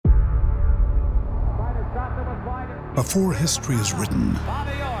Before history is written,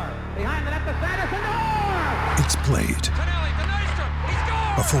 it's played.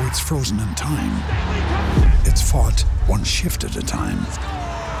 Before it's frozen in time, it's fought one shift at a time.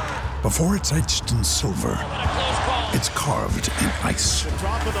 Before it's etched in silver, it's carved in ice.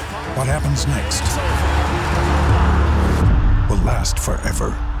 What happens next will last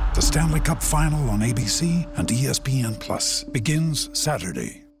forever. The Stanley Cup Final on ABC and ESPN Plus begins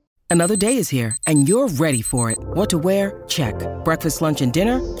Saturday. Another day is here, and you're ready for it. What to wear? Check. Breakfast, lunch, and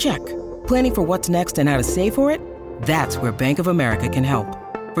dinner? Check. Planning for what's next and how to save for it? That's where Bank of America can help.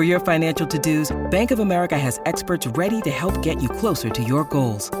 For your financial to-dos, Bank of America has experts ready to help get you closer to your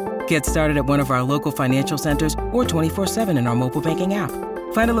goals. Get started at one of our local financial centers or 24/7 in our mobile banking app.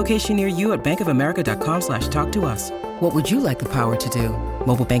 Find a location near you at bankofamerica.com/talktous. What would you like the power to do?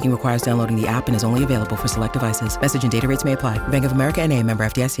 Mobile banking requires downloading the app and is only available for select devices. Message and data rates may apply. Bank of America N.A., member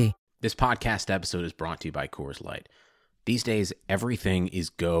FDIC. This podcast episode is brought to you by Coors Light. These days, everything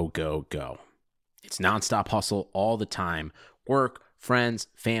is go, go, go. It's nonstop hustle all the time. Work, friends,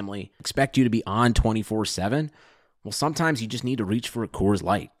 family, expect you to be on 24/7? Well, sometimes you just need to reach for a Coors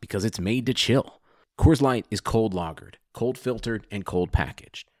Light because it's made to chill. Coors Light is cold lagered, cold filtered, and cold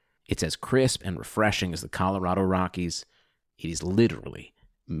packaged. It's as crisp and refreshing as the Colorado Rockies. It is literally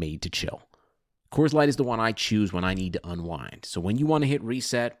made to chill. Coors Light is the one I choose when I need to unwind. So when you want to hit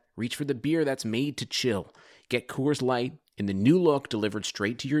reset, reach for the beer that's made to chill. Get Coors Light in the new look delivered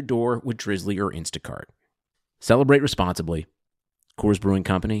straight to your door with Drizzly or Instacart. Celebrate responsibly. Coors Brewing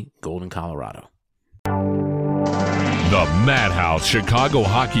Company, Golden, Colorado. The Madhouse Chicago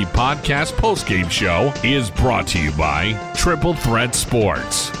Hockey Podcast postgame show is brought to you by Triple Threat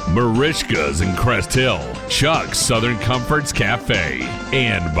Sports, Marishka's in Crest Hill, Chuck's Southern Comforts Cafe,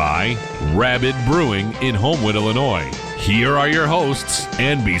 and by Rabbit Brewing in Homewood, Illinois. Here are your hosts,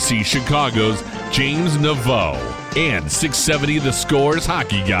 NBC Chicago's James Naveau and 670 The Score's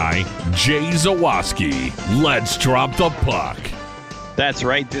hockey guy, Jay Zawaski. Let's drop the puck. That's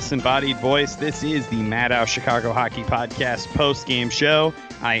right, disembodied voice. This is the Madhouse Chicago Hockey Podcast post-game show.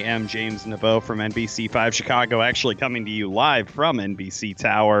 I am James Naveau from NBC5 Chicago, actually coming to you live from NBC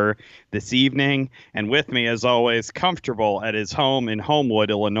Tower this evening. And with me, as always, comfortable at his home in Homewood,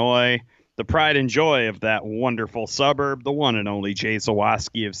 Illinois, the pride and joy of that wonderful suburb, the one and only Jay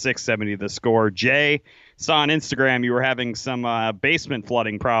Zawaski of 670 The Score. Jay, saw on Instagram you were having some basement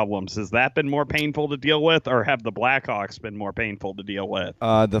flooding problems. Has that been more painful to deal with, or have the Blackhawks been more painful to deal with?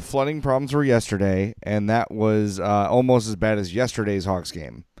 The flooding problems were yesterday, and that was almost as bad as yesterday's Hawks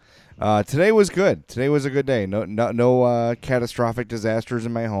game. Today was good. Today was a good day. No catastrophic disasters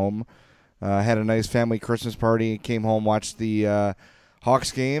in my home. Had a nice family Christmas party. Came home, watched the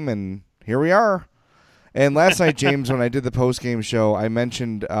Hawks game, and here we are. And last night, James, when I did the post-game show, I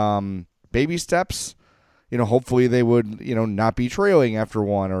mentioned baby steps. Hopefully they would, not be trailing after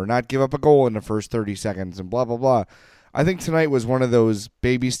one or not give up a goal in the first 30 seconds and blah, blah, blah. I think tonight was one of those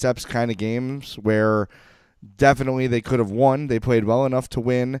baby steps kind of games where definitely they could have won. They played well enough to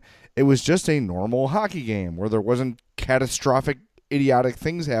win. It was just a normal hockey game where there wasn't catastrophic, idiotic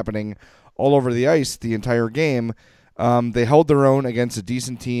things happening all over the ice the entire game. They held their own against a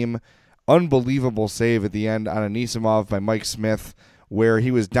decent team. Unbelievable save at the end on Anisimov by Mike Smith, where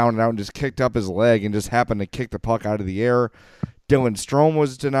he was down and out and just kicked up his leg and just happened to kick the puck out of the air. Dylan Strome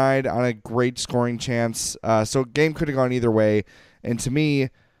was denied on a great scoring chance. So game could have gone either way. And to me,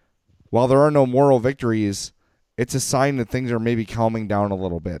 while there are no moral victories, it's a sign that things are maybe calming down a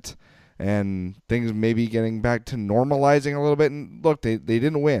little bit. And things maybe getting back to normalizing a little bit. And look, they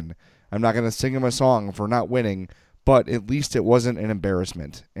didn't win. I'm not going to sing them a song for not winning, but at least it wasn't an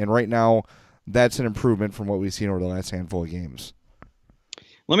embarrassment. And right now, that's an improvement from what we've seen over the last handful of games.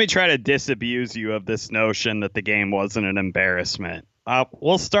 Let me try to disabuse you of this notion that the game wasn't an embarrassment.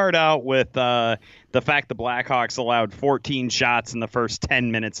 We'll start out with the fact the Blackhawks allowed 14 shots in the first 10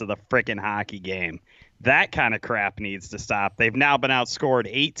 minutes of the frickin' hockey game. That kind of crap needs to stop. They've now been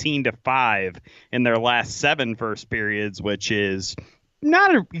outscored 18-5 in their last 7 first periods, which is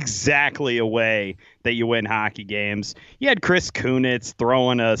not exactly a way that you win hockey games. You had Chris Kunitz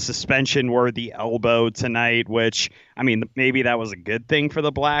throwing a suspension-worthy elbow tonight, which, maybe that was a good thing for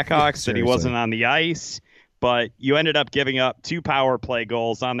the Blackhawks that he wasn't on the ice. But you ended up giving up 2 power play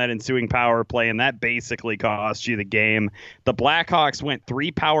goals on that ensuing power play, and that basically cost you the game. The Blackhawks went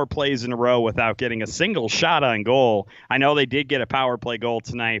 3 power plays in a row without getting a single shot on goal. I know they did get a power play goal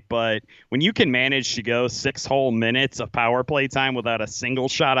tonight, but when you can manage to go 6 whole minutes of power play time without a single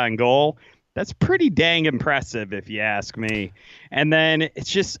shot on goal, that's pretty dang impressive, if you ask me. And then it's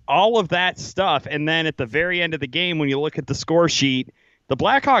just all of that stuff. And then at the very end of the game, when you look at the score sheet, the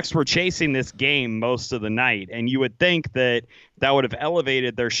Blackhawks were chasing this game most of the night, and you would think that would have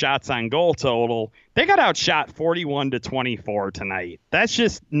elevated their shots on goal total. They got outshot 41-24 tonight. That's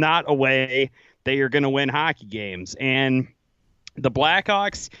just not a way that you're going to win hockey games. And the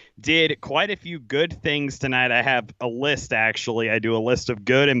Blackhawks did quite a few good things tonight. I have a list, actually. I do a list of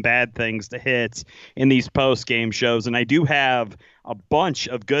good and bad things to hit in these post-game shows, and I do have a bunch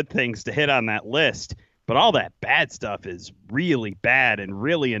of good things to hit on that list. But all that bad stuff is really bad and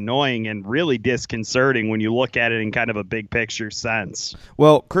really annoying and really disconcerting when you look at it in kind of a big picture sense.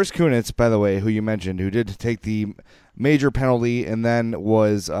 Well, Chris Kunitz, by the way, who you mentioned, who did take the major penalty and then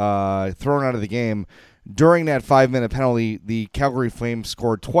was thrown out of the game, during that 5-minute penalty, the Calgary Flames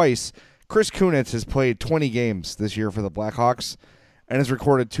scored twice. Chris Kunitz has played 20 games this year for the Blackhawks and has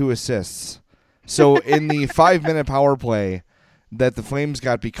recorded 2 assists. So in the 5-minute power play that the Flames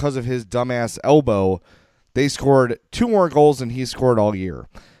got because of his dumbass elbow, they scored 2 more goals than he scored all year.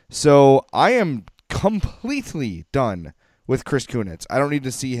 So I am completely done with Chris Kunitz. I don't need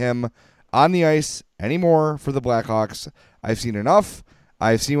to see him on the ice anymore for the Blackhawks. I've seen enough.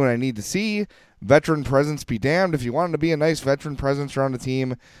 I've seen what I need to see. Veteran presence be damned. If you want him to be a nice veteran presence around the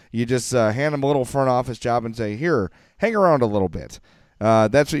team, you just hand him a little front office job and say, here, hang around a little bit.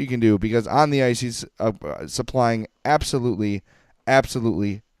 That's what you can do, because on the ice he's supplying absolutely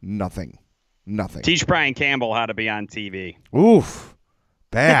nothing. Nothing. Teach Brian Campbell how to be on TV. Oof.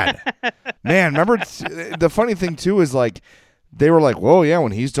 Bad. Man, remember, the funny thing, too, is like, they were like, whoa, yeah,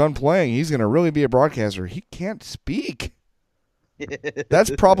 when he's done playing, he's going to really be a broadcaster. He can't speak. That's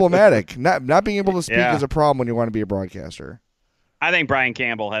problematic. Not being able to speak is a problem when you want to be a broadcaster. I think Brian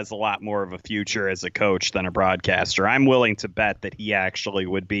Campbell has a lot more of a future as a coach than a broadcaster. I'm willing to bet that he actually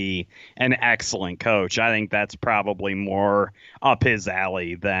would be an excellent coach. I think that's probably more up his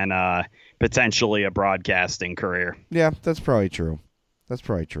alley than potentially a broadcasting career. Yeah, that's probably true.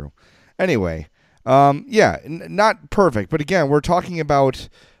 Anyway, not perfect. But again, we're talking about,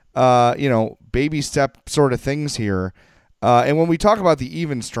 baby step sort of things here. And when we talk about the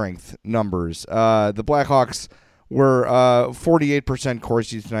even strength numbers, the Blackhawks were 48%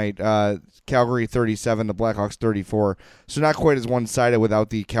 Corsi tonight. Calgary 37, the Blackhawks 34. So not quite as one-sided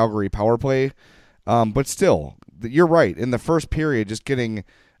without the Calgary power play. But still, you're right. In the first period, just getting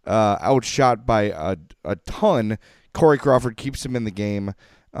outshot by a ton, Corey Crawford keeps him in the game.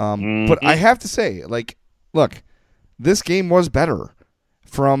 But I have to say, look, this game was better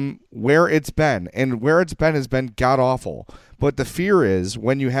from where it's been, and where it's been has been god-awful. But the fear is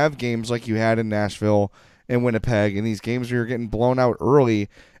when you have games like you had in Nashville and Winnipeg, and these games where you're getting blown out early,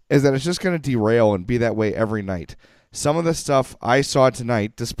 is that it's just going to derail and be that way every night. Some of the stuff I saw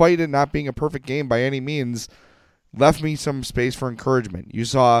tonight, despite it not being a perfect game by any means, left me some space for encouragement. You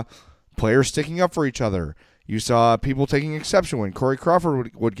saw players sticking up for each other. You saw people taking exception when Corey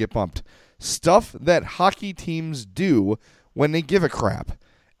Crawford would get bumped. Stuff that hockey teams do when they give a crap.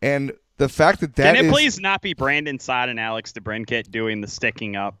 And the fact that Can it please not be Brandon Saad and Alex DeBrincat doing the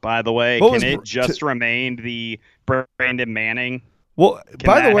sticking up, by the way? Can it just remain the Brandon Manning? Well,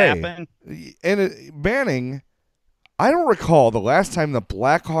 by the way, Manning, I don't recall the last time the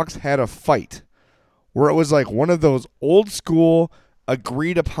Blackhawks had a fight where it was like one of those old school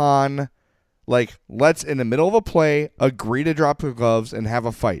agreed upon, like, let's in the middle of a play agree to drop the gloves and have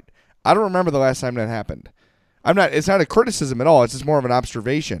a fight. I don't remember the last time that happened. It's not a criticism at all. It's just more of an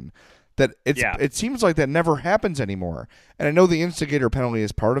observation that it seems like that never happens anymore. And I know the instigator penalty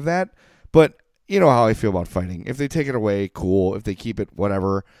is part of that, but you know how I feel about fighting. If they take it away, cool. If they keep it,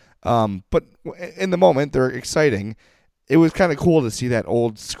 whatever. But in the moment, they're exciting. It was kind of cool to see that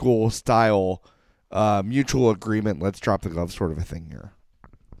old school style mutual agreement, let's drop the glove sort of a thing here.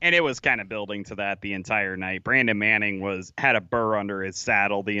 And it was kind of building to that the entire night. Brandon Manning had a burr under his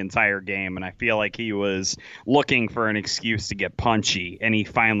saddle the entire game, and I feel like he was looking for an excuse to get punchy, and he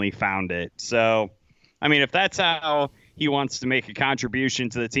finally found it. So, I mean, if that's how he wants to make a contribution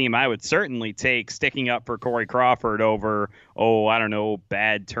to the team, I would certainly take sticking up for Corey Crawford over,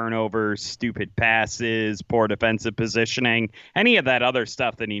 bad turnovers, stupid passes, poor defensive positioning, any of that other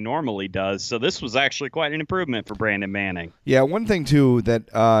stuff that he normally does. So this was actually quite an improvement for Brandon Manning. Yeah, one thing, too,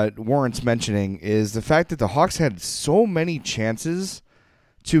 that warrants mentioning is the fact that the Hawks had so many chances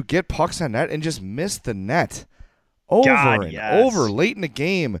to get pucks on net and just missed the net. Over late in the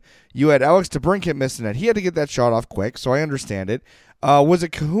game. You had Alex DeBrincat missing it. He had to get that shot off quick, so I understand it. Was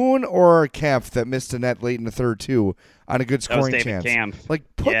it Cahoon or Kampf that missed the net late in the third, too, on a good scoring chance? Kampf.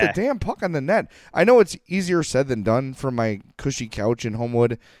 Put the damn puck on the net. I know it's easier said than done from my cushy couch in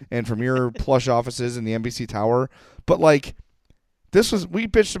Homewood and from your plush offices in the NBC Tower, but, we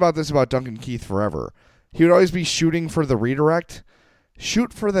bitched about this about Duncan Keith forever. He would always be shooting for the redirect.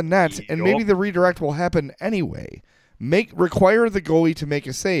 shoot for the net, and maybe the redirect will happen anyway. Require the goalie to make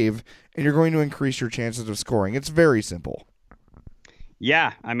a save, and you're going to increase your chances of scoring. It's very simple.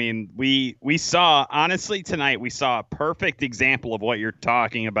 Yeah, I mean, we saw, honestly, tonight, we saw a perfect example of what you're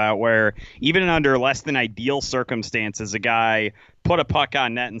talking about, where even under less than ideal circumstances, a guy put a puck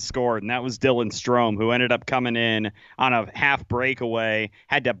on net and scored, and that was Dylan Strome, who ended up coming in on a half breakaway,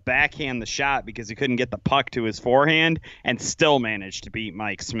 had to backhand the shot because he couldn't get the puck to his forehand, and still managed to beat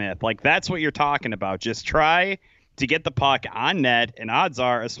Mike Smith. Like, that's what you're talking about. Just try to get the puck on net, and odds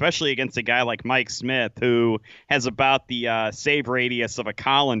are, especially against a guy like Mike Smith, who has about the save radius of a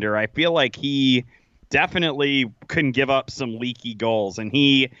colander, I feel like he definitely couldn't give up some leaky goals, and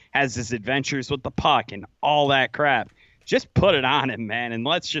he has his adventures with the puck and all that crap. Just put it on him, man, and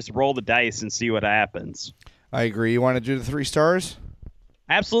let's just roll the dice and see what happens. I agree. You want to do the 3 stars?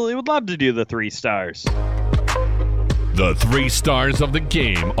 Absolutely would love to do the 3 stars. The 3 stars of the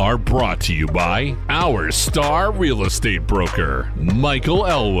game are brought to you by our star real estate broker, Michael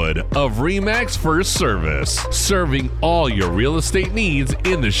Elwood of RE/MAX First Service, serving all your real estate needs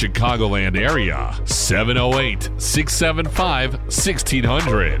in the Chicagoland area.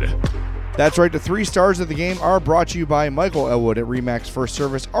 708-675-1600. That's right. The 3 stars of the game are brought to you by Michael Elwood at RE/MAX First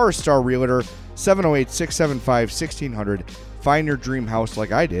Service, our star realtor, 708-675-1600. Find your dream house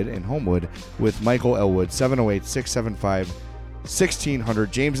like I did in Homewood with Michael Elwood,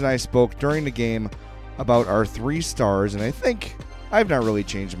 708-675-1600. James and I spoke during the game about our 3 stars, and I think I've not really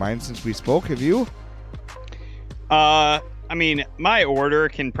changed mine since we spoke. Have you? I mean, my order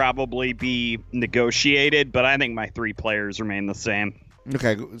can probably be negotiated, but I think my 3 players remain the same.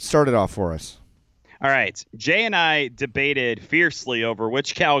 Okay, start it off for us. All right. Jay and I debated fiercely over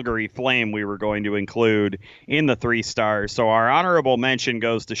which Calgary Flame we were going to include in the 3 stars. So our honorable mention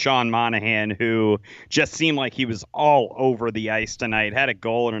goes to Sean Monahan, who just seemed like he was all over the ice tonight, had a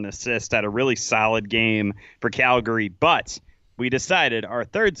goal and an assist, had a really solid game for Calgary. But we decided our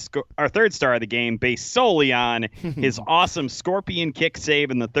third star of the game, based solely on his awesome scorpion kick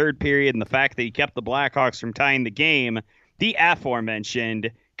save in the third period and the fact that he kept the Blackhawks from tying the game, the aforementioned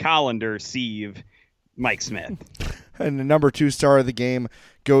colander sieve, Mike Smith. And the number 2 star of the game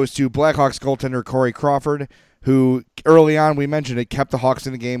goes to Blackhawks goaltender Corey Crawford, who early on, we mentioned it, kept the Hawks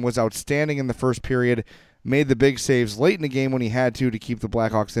in the game, was outstanding in the first period, made the big saves late in the game when he had to keep the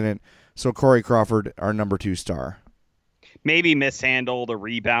Blackhawks in it. So Corey Crawford, our number 2 star. Maybe mishandled a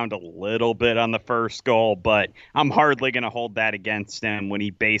rebound a little bit on the first goal, but I'm hardly going to hold that against him when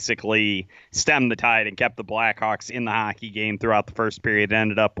he basically stemmed the tide and kept the Blackhawks in the hockey game throughout the first period and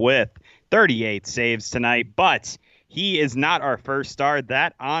ended up with 38 saves tonight. But he is not our first star.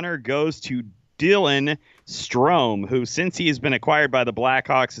 That honor goes to Dylan Strome, who, since he has been acquired by the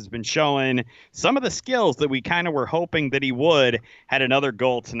Blackhawks, has been showing some of the skills that we kind of were hoping that he would. Had another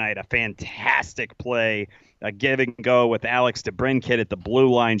goal tonight, a fantastic play, a give and go with Alex DeBrincat at the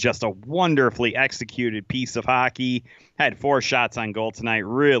blue line. Just a wonderfully executed piece of hockey. Had 4 shots on goal tonight.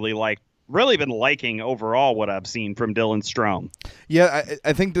 Really been liking overall what I've seen from Dylan Strome. Yeah,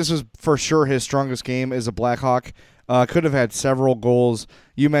 I think this is for sure his strongest game as a Blackhawk. Could have had several goals.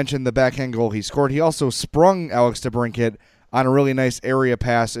 You mentioned the backhand goal he scored. He also sprung Alex DeBrincat on a really nice area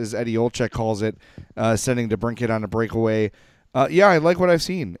pass, as Eddie Olczyk calls it, sending DeBrincat on a breakaway. Yeah, I like what I've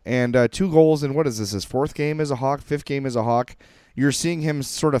seen. And 2 goals in, what is this, his 4th game as a Hawk, 5th game as a Hawk? You're seeing him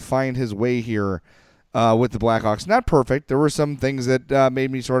sort of find his way here with the Blackhawks. Not perfect. There were some things that made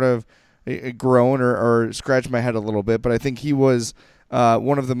me sort of groan or scratch my head a little bit, but I think he was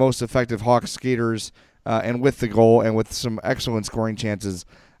one of the most effective Hawks skaters, and with the goal and with some excellent scoring chances,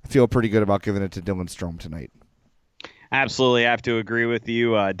 I feel pretty good about giving it to Dylan Strome tonight. Absolutely, I have to agree with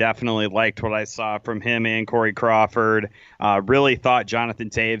you. Definitely liked what I saw from him and Corey Crawford. Really thought Jonathan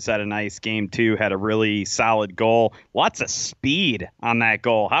Toews had a nice game, too. Had a really solid goal. Lots of speed on that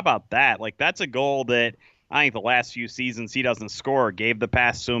goal. How about that? Like, that's a goal that I think the last few seasons he doesn't score. Gave the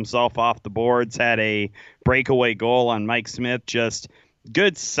pass to himself off the boards. Had a breakaway goal on Mike Smith. Just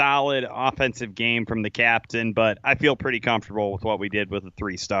good, solid offensive game from the captain, but I feel pretty comfortable with what we did with the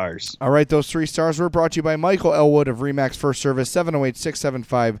 3 stars. All right, those 3 stars were brought to you by Michael Elwood of RE/MAX First Service,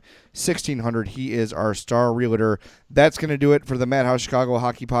 708-675-1600. He is our star realtor. That's going to do it for the Madhouse Chicago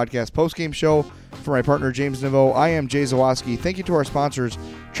Hockey Podcast postgame show. For my partner, James Naveau, I am Jay Zawaski. Thank you to our sponsors,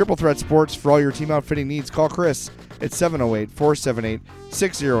 Triple Threat Sports. For all your team outfitting needs, call Chris at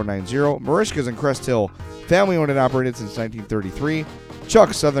 708-478-6090. Marishka's in Crest Hill, family owned and operated since 1933.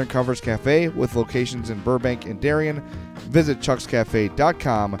 Chuck's Southern Comforts Cafe with locations in Burbank and Darien. Visit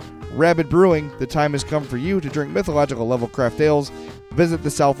chuckscafe.com. Rabid Brewing, the time has come for you to drink mythological level craft ales. Visit the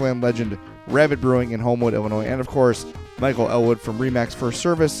Southland legend Rabid Brewing in Homewood, Illinois. And of course, Michael Elwood from RE/MAX First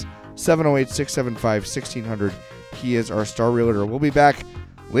Service, 708-675-1600. He is our star realtor. We'll be back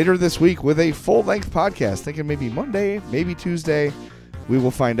later this week with a full-length podcast. Thinking maybe Monday, maybe Tuesday. We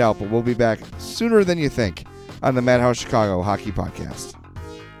will find out, but we'll be back sooner than you think on the Madhouse Chicago Hockey Podcast.